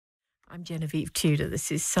I'm Genevieve Tudor.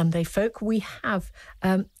 This is Sunday Folk. We have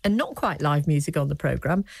a not quite live music on the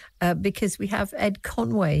programme because we have Ed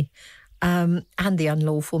Conway and the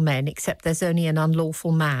Unlawful Men, except there's only an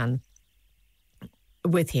unlawful man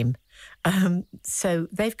with him. So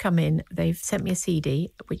they've come in, they've sent me a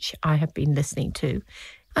CD, which I have been listening to,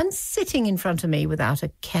 and sitting in front of me without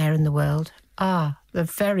a care in the world are the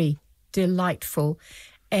very delightful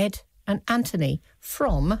Ed and Anthony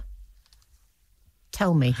from...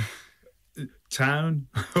 Tell me. Town,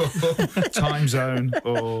 time zone,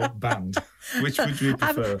 or band? Which would you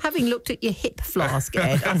prefer? Having looked at your hip flask,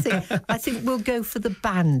 Ed, I think we'll go for the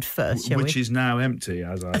band first, shall we? Which is now empty,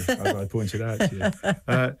 as I pointed out to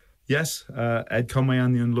you. Yes, Ed Conway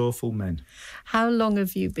and the Unlawful Men. How long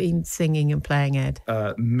have you been singing and playing, Ed?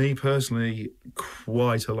 Me personally,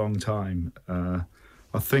 quite a long time. I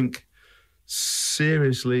think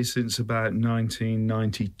seriously since about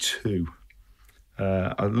 1992.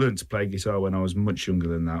 I learned to play guitar when I was much younger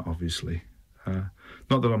than that, obviously.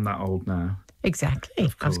 Not that I'm that old now. Exactly,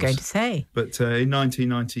 I was going to say. But in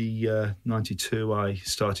 1992, I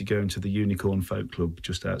started going to the Unicorn Folk Club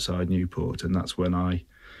just outside Newport, and that's when I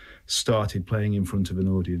started playing in front of an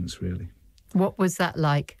audience, really. What was that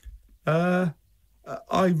like? I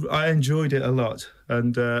enjoyed it a lot,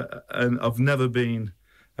 and I've never been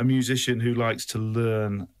a musician who likes to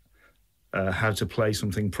learn how to play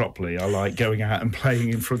something properly. I like going out and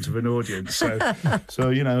playing in front of an audience. So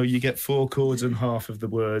you know, you get 4 chords and half of the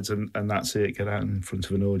words, and that's it. Get out in front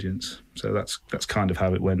of an audience. So that's kind of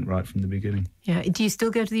how it went right from the beginning. Yeah. Do you still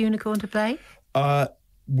go to the Unicorn to play?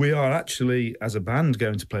 We are actually, as a band,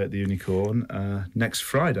 going to play at the Unicorn next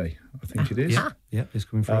Friday, I think it is. Yeah, it's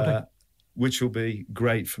coming Friday. Which will be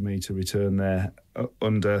great for me to return there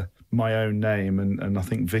under my own name, and I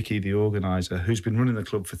think Vicky, the organiser, who's been running the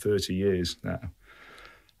club for 30 years now,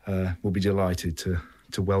 will be delighted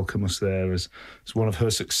to welcome us there as one of her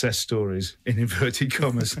success stories, in inverted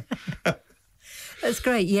commas. That's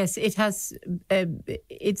great. Yes, it has.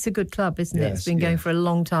 It's a good club, isn't it? Yes, it's been going for a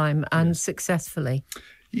long time and successfully.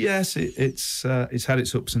 Yes, it's had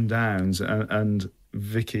its ups and downs, and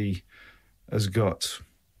Vicky has got,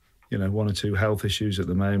 you know, 1 or 2 health issues at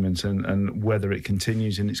the moment, and whether it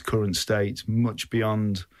continues in its current state much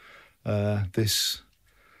beyond this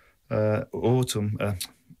autumn,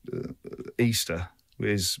 Easter,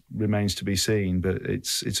 remains to be seen. But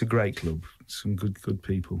it's a great club, some good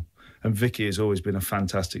people, and Vicky has always been a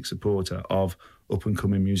fantastic supporter of up and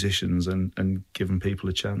coming musicians and giving people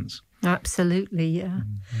a chance. Absolutely, yeah.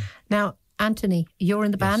 Mm-hmm. Now, Anthony, you're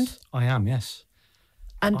in the band? I am, yes.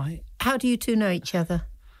 And how do you two know each other?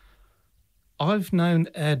 I've known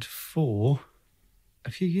Ed for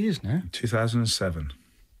a few years now. 2007.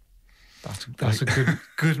 That's a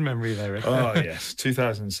good memory there, Ed. Oh, yes,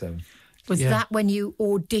 2007. Was that when you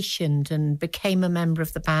auditioned and became a member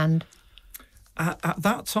of the band? At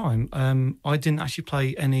that time, I didn't actually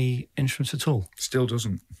play any instruments at all. Still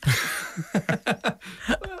doesn't. Well,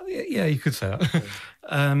 yeah, you could say that.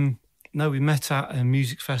 No, we met at a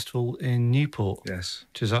music festival in Newport. Yes.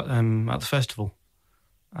 Which is at the festival.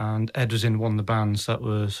 And Ed was in one of the bands that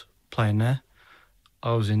was playing there.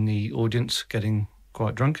 I was in the audience getting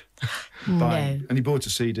quite drunk. No. And he bought a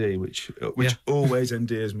CD, which always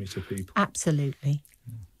endears me to people. Absolutely.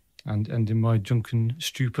 And in my drunken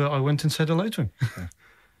stupor, I went and said hello to him. Yeah.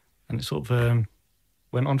 And it sort of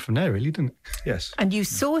went on from there, really, didn't it? Yes. And you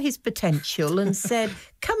saw his potential and said,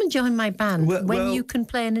 come and join my band when you can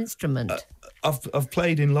play an instrument. I've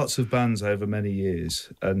played in lots of bands over many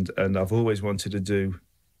years, and I've always wanted to do...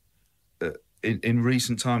 In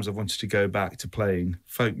recent times, I've wanted to go back to playing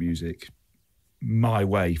folk music my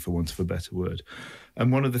way, for want of a better word.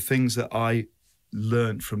 And one of the things that I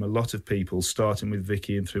learnt from a lot of people, starting with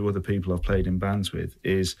Vicky and through other people I've played in bands with,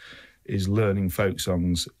 is learning folk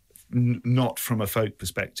songs not from a folk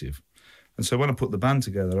perspective. And so when I put the band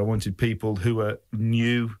together, I wanted people who were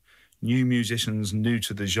new musicians, new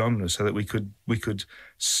to the genre, so that we could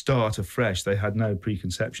start afresh. They had no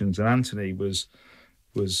preconceptions. And Anthony was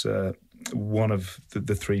one of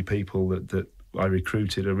the 3 people that I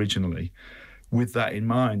recruited originally with that in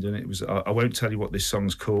mind. And it was, I won't tell you what this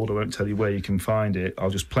song's called, I won't tell you where you can find it,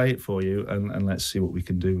 I'll just play it for you and let's see what we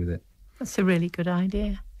can do with it. That's a really good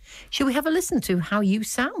idea. Shall we have a listen to how you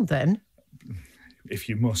sound then? If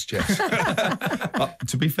you must, Jess.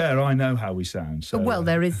 To be fair, I know how we sound. So, well,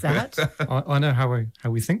 there is that. I know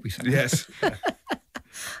how we think we sound. Yes.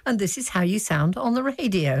 And this is how you sound on the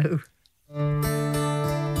radio.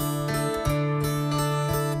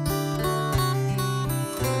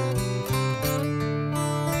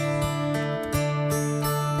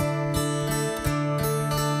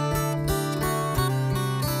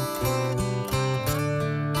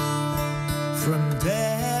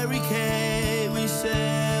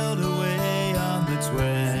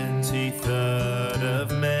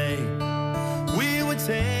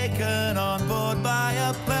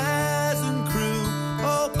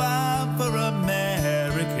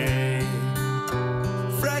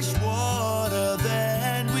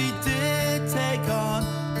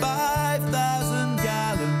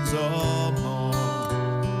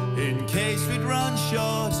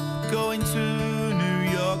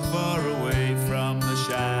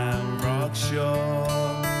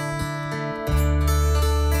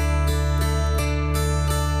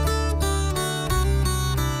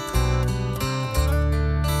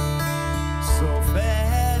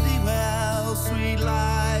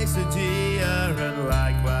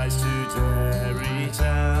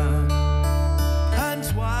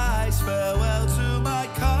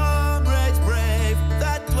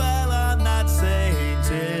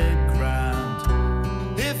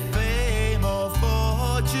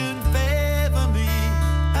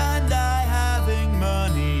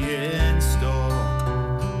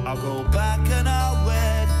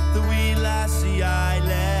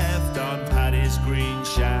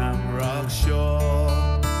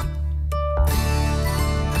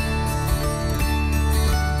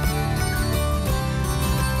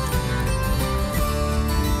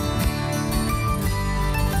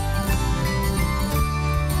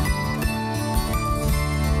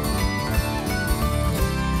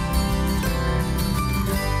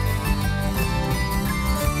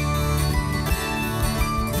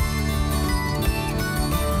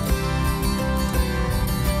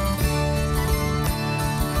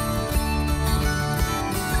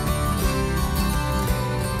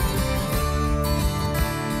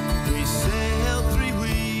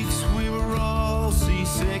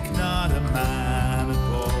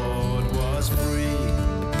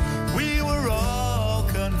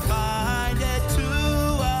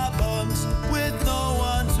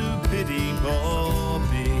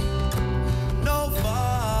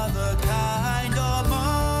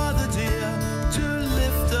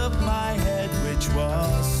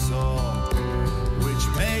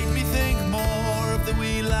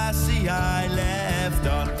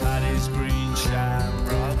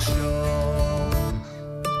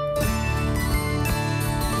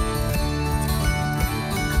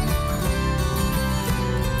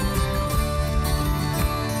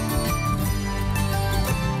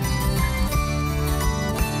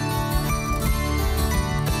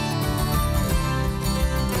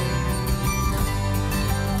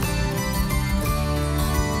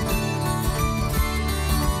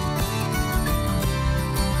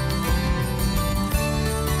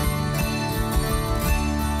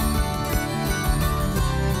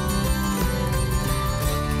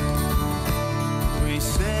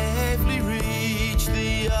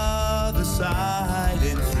 other side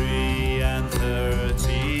in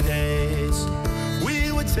 33 days.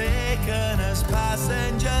 We were taken as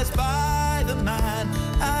passengers by the man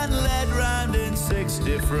and led round in 6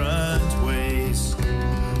 different ways.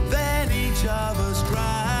 Then each of us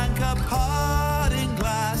drank a parting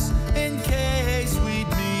glass in case we'd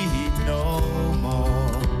meet no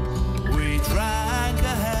more. We drank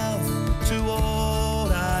a health to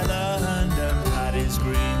old Ireland and Paddy's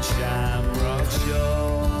green shamrock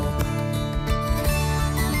shore.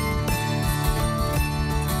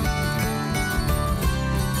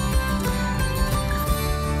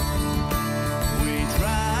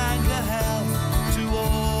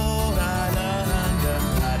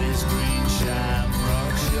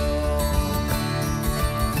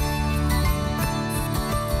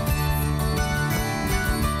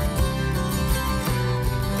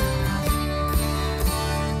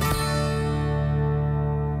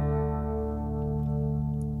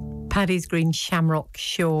 Paddy's Green Shamrock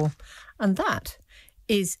Shore. And that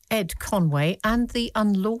is Ed Conway and the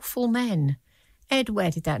Unlawful Men. Ed, where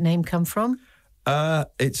did that name come from?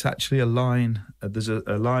 It's actually a line. There's a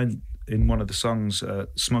line in one of the songs,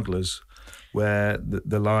 Smugglers, where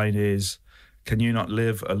the line is, "Can you not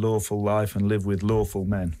live a lawful life and live with lawful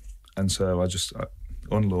men?" And so I just,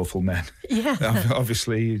 unlawful men. Yeah.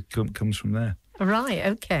 Obviously comes from there. Right,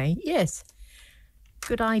 okay, yes.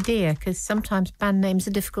 Good idea, because sometimes band names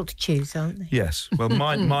are difficult to choose, aren't they? Yes. Well,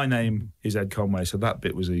 my name is Ed Conway, so that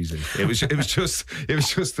bit was easy. It was just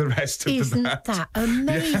the rest of Isn't the band. that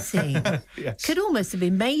amazing? Yeah. Yes. Could almost have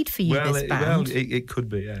been made for you, this band. Well, it could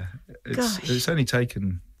be. Yeah. Gosh. It's only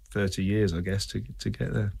taken 30 years, I guess, to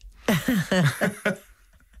get there.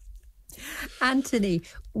 Anthony,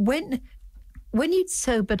 when you'd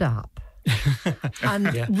sobered up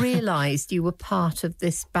and realised you were part of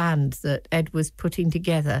this band that Ed was putting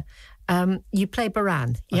together, you play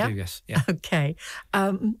Baran, yeah? I do, yes. Yeah. Okay.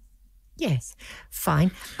 Yes,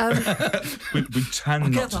 fine. We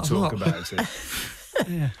tend not to talk about it.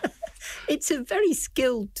 Yeah. It's a very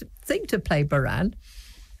skilled thing to play Baran.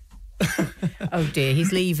 Oh dear,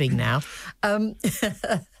 he's leaving now.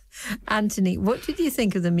 Anthony, what did you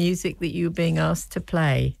think of the music that you were being asked to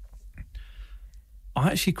play?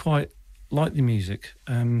 I actually quite like the music.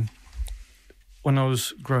 When I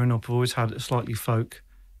was growing up, I've always had a slightly folk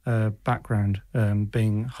background,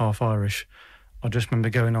 being half Irish. I just remember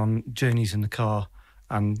going on journeys in the car,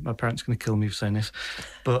 and my parents are going to kill me for saying this,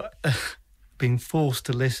 but being forced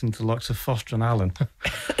to listen to the likes of Foster and Allen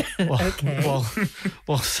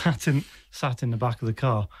while sat in the back of the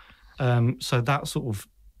car. So that sort of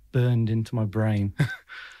burned into my brain.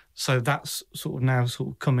 So that's sort of now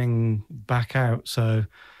sort of coming back out. So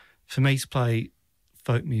for me to play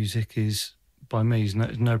folk music is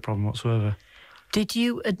no problem whatsoever. Did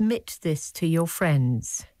you admit this to your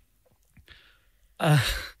friends? Some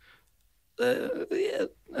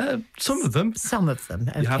of them. Some of them,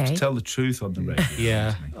 okay. You have to tell the truth on the radio.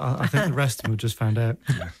 Yeah, I think the rest of them have just found out.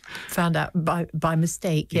 Found out by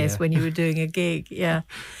mistake, yes, Yeah. when you were doing a gig, yeah.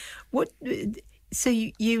 So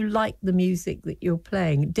you like the music that you're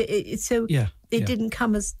playing? It didn't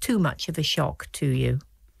come as too much of a shock to you?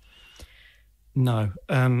 No.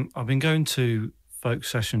 I've been going to folk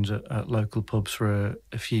sessions at local pubs for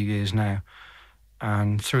a few years now,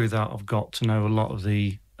 and through that I've got to know a lot of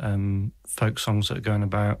the folk songs that are going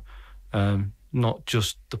about, not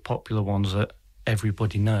just the popular ones that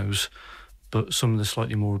everybody knows, but some of the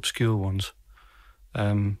slightly more obscure ones.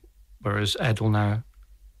 Whereas Ed will now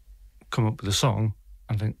come up with a song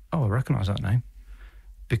and think, oh, I recognise that name,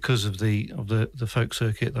 because of the folk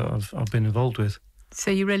circuit that I've been involved with.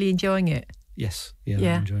 So you're really enjoying it? Yes, I'm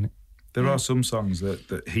enjoying it. There are some songs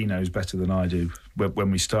that he knows better than I do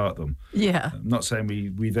when we start them. Yeah. I'm not saying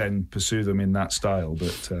we then pursue them in that style,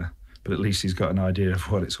 but at least he's got an idea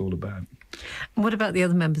of what it's all about. And what about the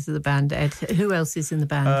other members of the band, Ed? Who else is in the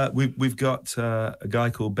band? We've got a guy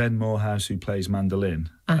called Ben Morehouse who plays mandolin,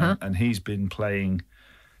 and he's been playing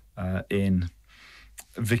in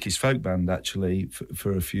Vicky's folk band actually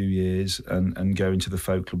for a few years, and going to the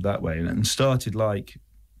folk club that way, and started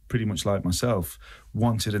pretty much like myself,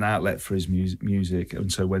 wanted an outlet for his music,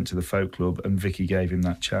 and so went to the folk club, and Vicky gave him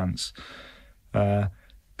that chance.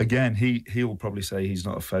 Again, he'll probably say he's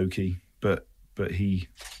not a folkie, but he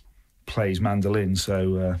plays mandolin,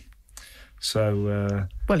 so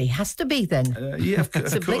well, he has to be then. yeah, of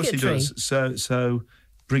course he obligatory. does. So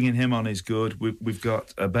bringing him on is good. We've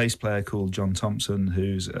got a bass player called John Thompson,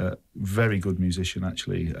 who's a very good musician,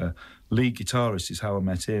 actually. Lead guitarist is how I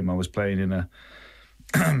met him. I was playing in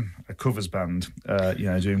a covers band,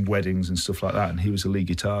 doing weddings and stuff like that, and he was a lead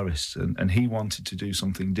guitarist, and he wanted to do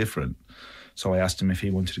something different. So I asked him if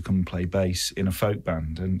he wanted to come and play bass in a folk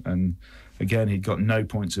band, and again, he'd got no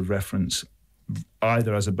points of reference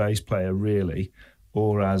either as a bass player really,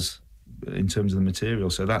 or as in terms of the material.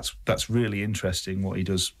 So that's really interesting what he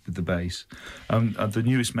does with the bass. The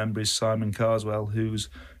newest member is Simon Carswell, who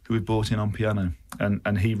we brought in on piano,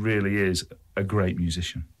 and he really is a great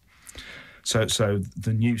musician. So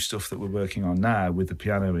the new stuff that we're working on now with the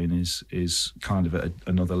piano in is kind of at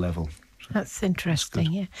another level. That's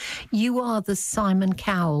interesting. Yeah, you are the Simon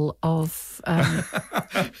Cowell of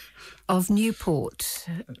Newport,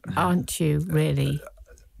 aren't you? Really?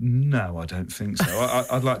 No, I don't think so.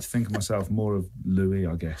 I'd like to think of myself more of Louis,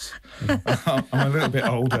 I guess. I'm a little bit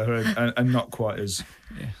older and not quite as...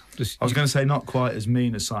 Yeah. I was going to say not quite as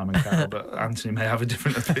mean as Simon Cowell, but Anthony may have a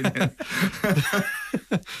different opinion.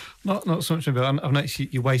 not so much of it. I've noticed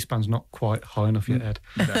your waistband's not quite high enough yet, Ed.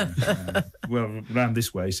 No. Well, around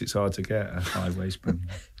this waist, it's hard to get a high waistband.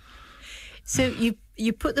 So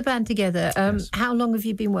you put the band together. Yes. How long have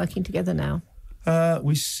you been working together now?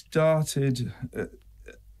 We started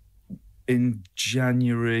in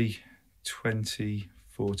January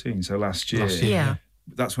 2014, so last year. Yeah.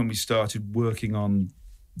 That's when we started working on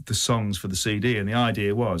the songs for the CD, and the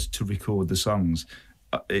idea was to record the songs.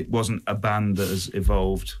 It wasn't a band that has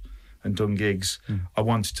evolved and done gigs. I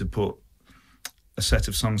wanted to put a set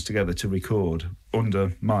of songs together to record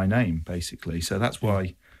under my name, basically. So that's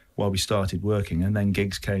why we started working, and then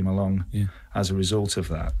gigs came along as a result of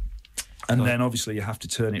that. And then obviously you have to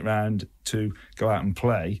turn it round to go out and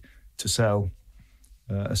play to sell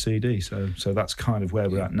a CD. So that's kind of where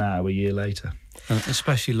we're at now, a year later. And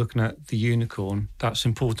especially looking at the Unicorn, that's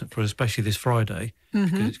important for us, especially this Friday,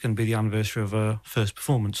 because it's going to be the anniversary of our first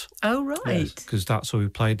performance. Oh, right. Because that's where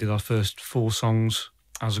we did our first 4 songs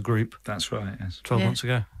as a group. That's right, yes. 12 months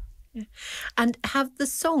ago. Yeah. And have the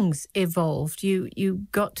songs evolved? You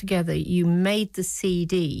got together, you made the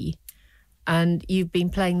CD, and you've been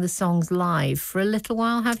playing the songs live for a little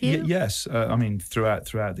while, have you? Yes. I mean, throughout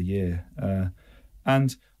the year.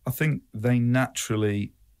 And I think they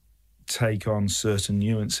naturally take on certain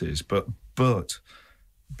nuances, but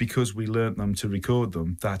because we learnt them to record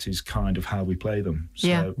them, that is kind of how we play them.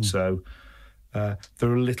 So there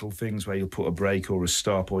are little things where you'll put a break or a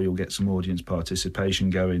stop, or you'll get some audience participation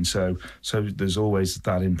going. So there's always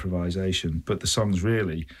that improvisation. But the songs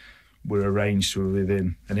really were arranged to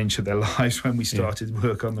within an inch of their lives when we started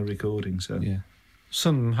work on the recording. So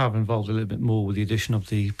some have involved a little bit more with the addition of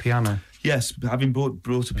the piano. Yes, having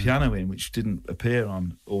brought a piano in, which didn't appear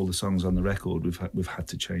on all the songs on the record, we've had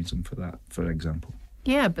to change them for that, for example.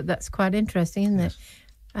 Yeah, but that's quite interesting, isn't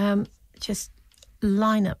it? Just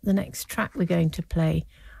line up the next track we're going to play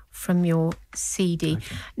from your CD.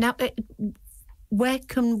 Okay. Now, where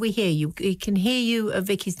can we hear you? We can hear you at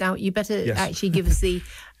Vicky's now. You better actually give us the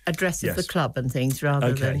address of the club and things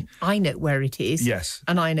rather than I know where it is. Yes.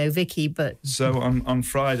 And I know Vicky, but... So on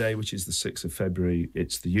Friday, which is the 6th of February,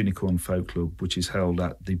 it's the Unicorn Folk Club, which is held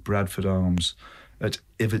at the Bradford Arms at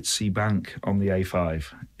Ivertsea Bank on the A5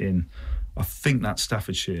 in, I think that's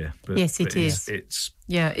Staffordshire. Yes, it is. It's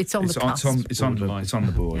on the cusp. It's on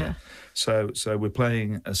the border. So we're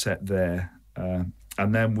playing a set there,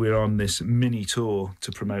 and then we're on this mini tour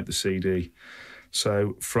to promote the CD.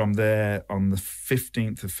 So from there, on the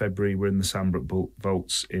 15th of February, we're in the Sandbrook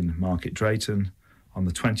Vaults in Market Drayton. On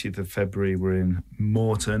the 20th of February, we're in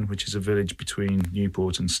Morton, which is a village between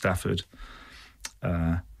Newport and Stafford.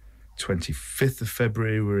 25th of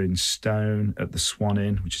February, we're in Stone at the Swan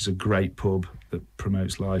Inn, which is a great pub that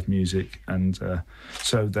promotes live music. And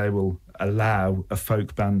so they will allow a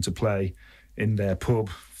folk band to play in their pub,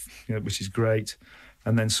 which is great.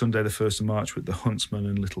 And then Sunday, the 1st of March, with the Huntsman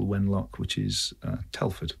and Little Wenlock, which is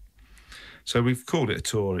Telford. So we've called it a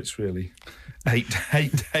tour. It's really 8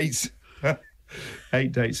 days.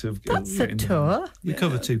 8 dates of... That's a tour. We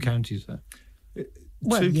cover 2 counties there.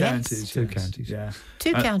 Two counties. Yeah.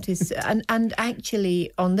 2 counties. And actually,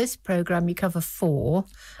 on this programme, you cover 4.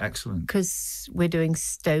 Excellent. Because we're doing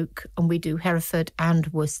Stoke, and we do Hereford and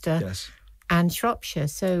Worcester. Yes. And Shropshire.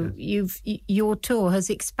 So your tour has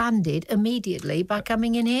expanded immediately by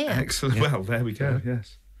coming in here. Excellent. Yeah. Well, there we go.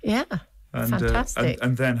 Yes. Yeah. Fantastic.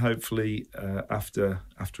 And then hopefully after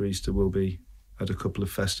Easter we'll be at a couple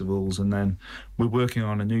of festivals, and then we're working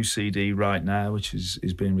on a new CD right now, which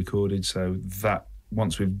is being recorded. So that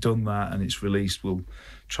once we've done that and it's released, we'll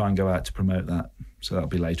try and go out to promote that. So that'll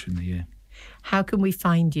be later in the year. How can we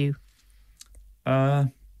find you?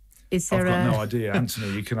 Is there I've got no idea.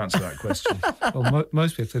 Anthony, you can answer that question. Well,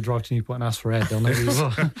 most people, if they drive to Newport and ask for Ed, they'll know who you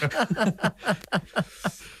are.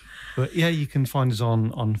 But yeah, you can find us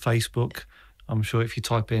on Facebook. I'm sure if you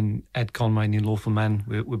type in Ed Conway and The Unlawful Men,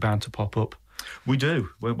 we're bound to pop up. We do.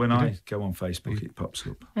 When I go on Facebook, it pops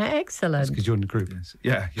up. Excellent. Because you're in the group.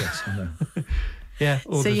 Yes, I know. Yeah.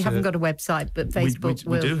 So you haven't got a website, but Facebook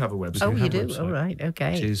we do have a website. Oh, you do? All right,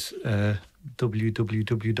 okay. Which is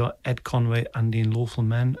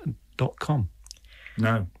www.edconwayandtheunlawfulmen.com.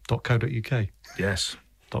 No. .co.uk. Yes.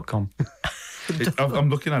 .com. I'm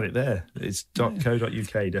looking at it there. It's .co.uk,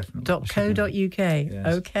 definitely. .co.uk. Yes.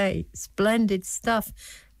 Okay, splendid stuff.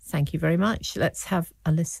 Thank you very much. Let's have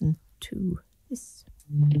a listen to this.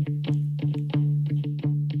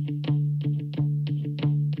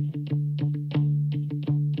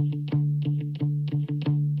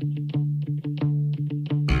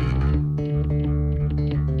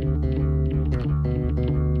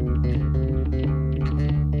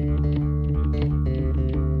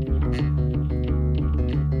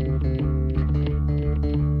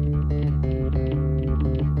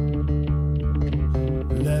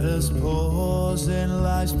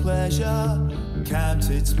 Pleasure, count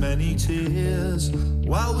its many tears,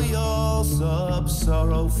 while we all sob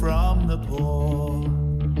sorrow from the poor.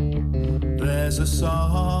 There's a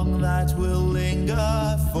song that will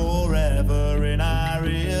linger forever in our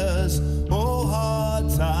ears. Oh, hard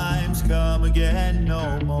times come again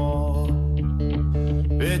no more.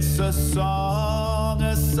 It's a song,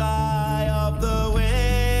 a sigh of the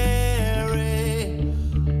weary.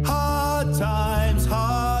 Hard times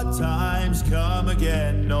come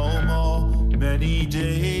again no more. Many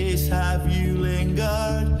days have you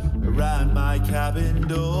lingered around my cabin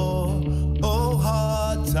door. Oh,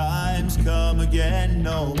 hard times come again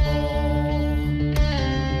no more.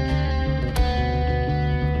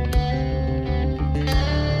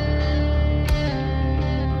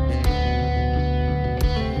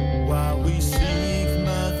 While we seek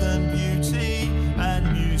mirth and beauty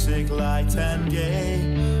and music light and gay,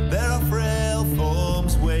 there are frail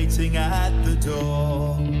forms waiting at the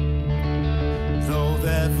door. Though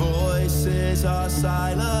their voices are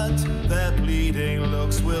silent, their pleading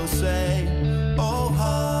looks will say, oh,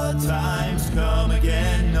 hard times come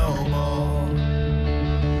again no more.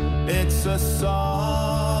 It's a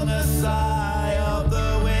song, a sigh of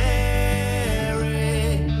the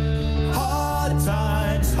weary. Hard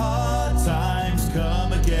times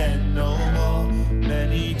come again no more.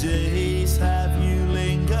 Many days have you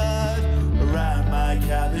lingered around my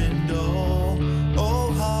cabin door.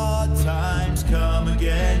 Oh, hard times come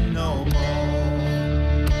again no more.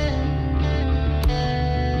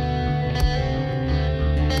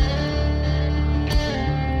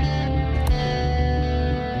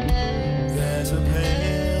 There's a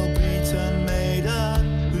pale beaten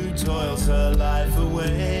maiden who toils her life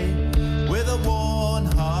away, with a worn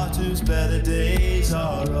heart whose better days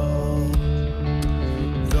are old.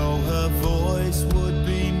 Though her voice would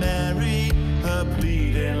be merry, her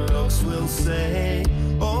pleading looks will say,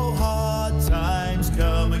 oh, hard times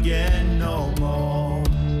come again no more.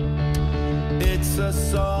 It's a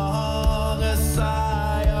song, a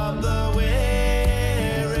sigh of the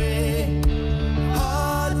weary.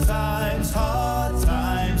 Hard times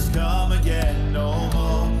come again no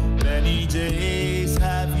more. Many days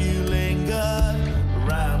have you lingered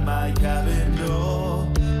around my cabin door.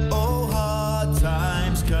 Oh, hard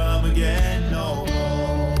times come again no more.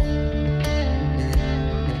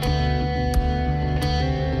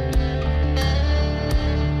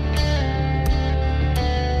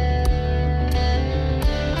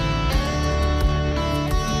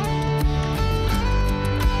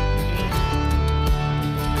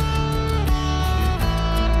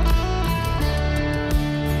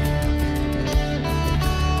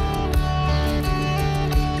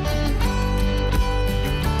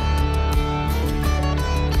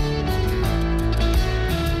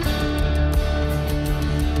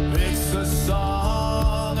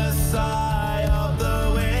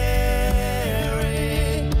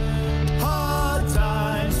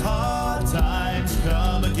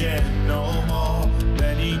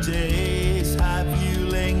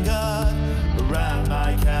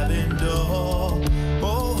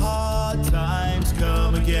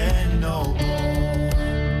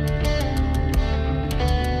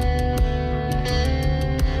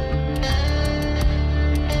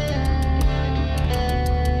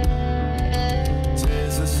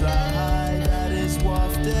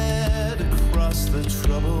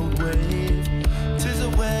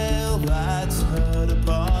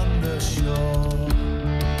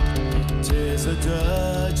 A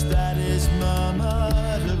dirge that is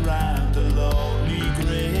murmured around a lonely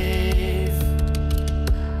grave.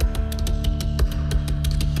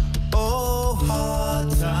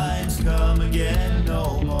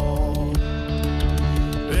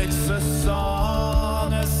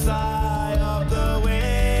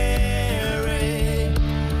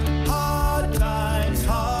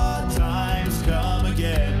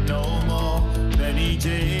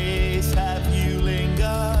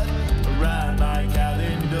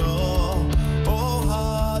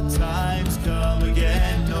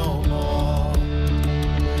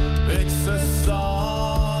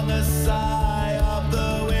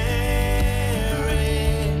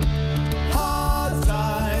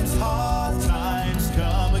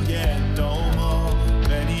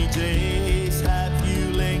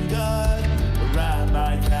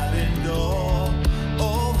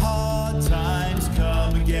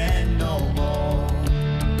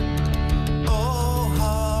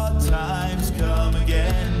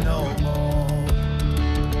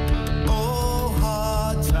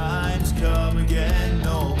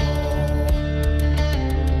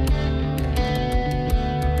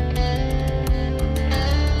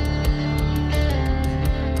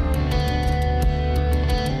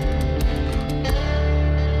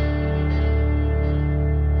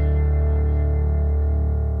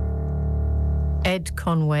 Ed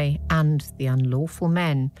Conway and the Unlawful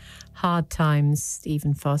Men. Hard Times,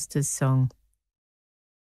 Stephen Foster's song.